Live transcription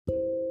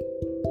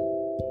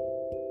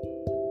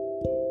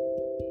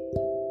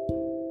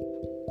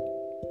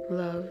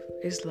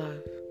is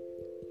Love,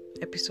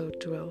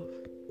 Episode 12.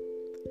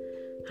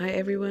 Hi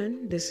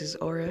everyone, this is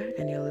Aura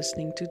and you're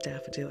listening to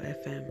Daffodil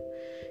FM.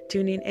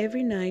 Tune in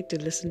every night to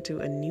listen to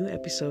a new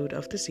episode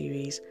of the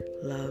series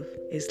Love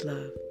is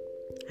Love.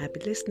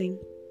 Happy listening.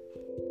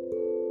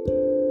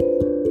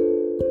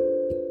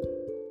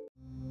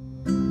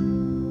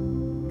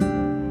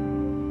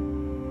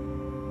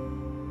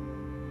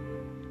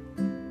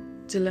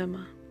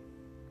 Dilemma.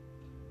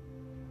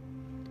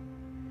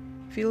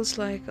 Feels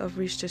like I've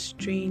reached a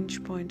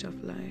strange point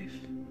of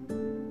life.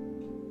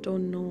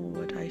 Don't know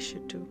what I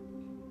should do.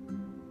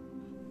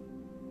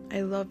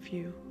 I love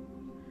you,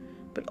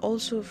 but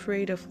also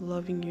afraid of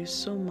loving you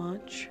so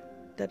much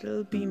that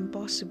it'll be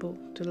impossible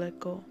to let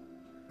go.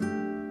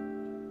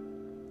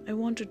 I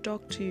want to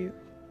talk to you,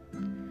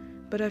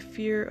 but I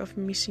fear of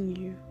missing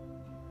you.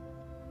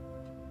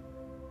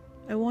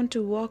 I want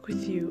to walk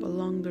with you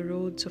along the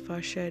roads of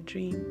our shared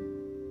dream,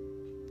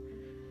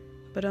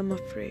 but I'm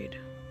afraid.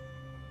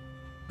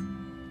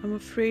 I'm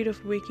afraid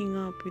of waking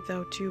up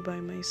without you by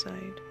my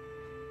side.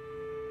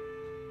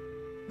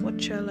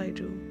 What shall I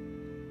do?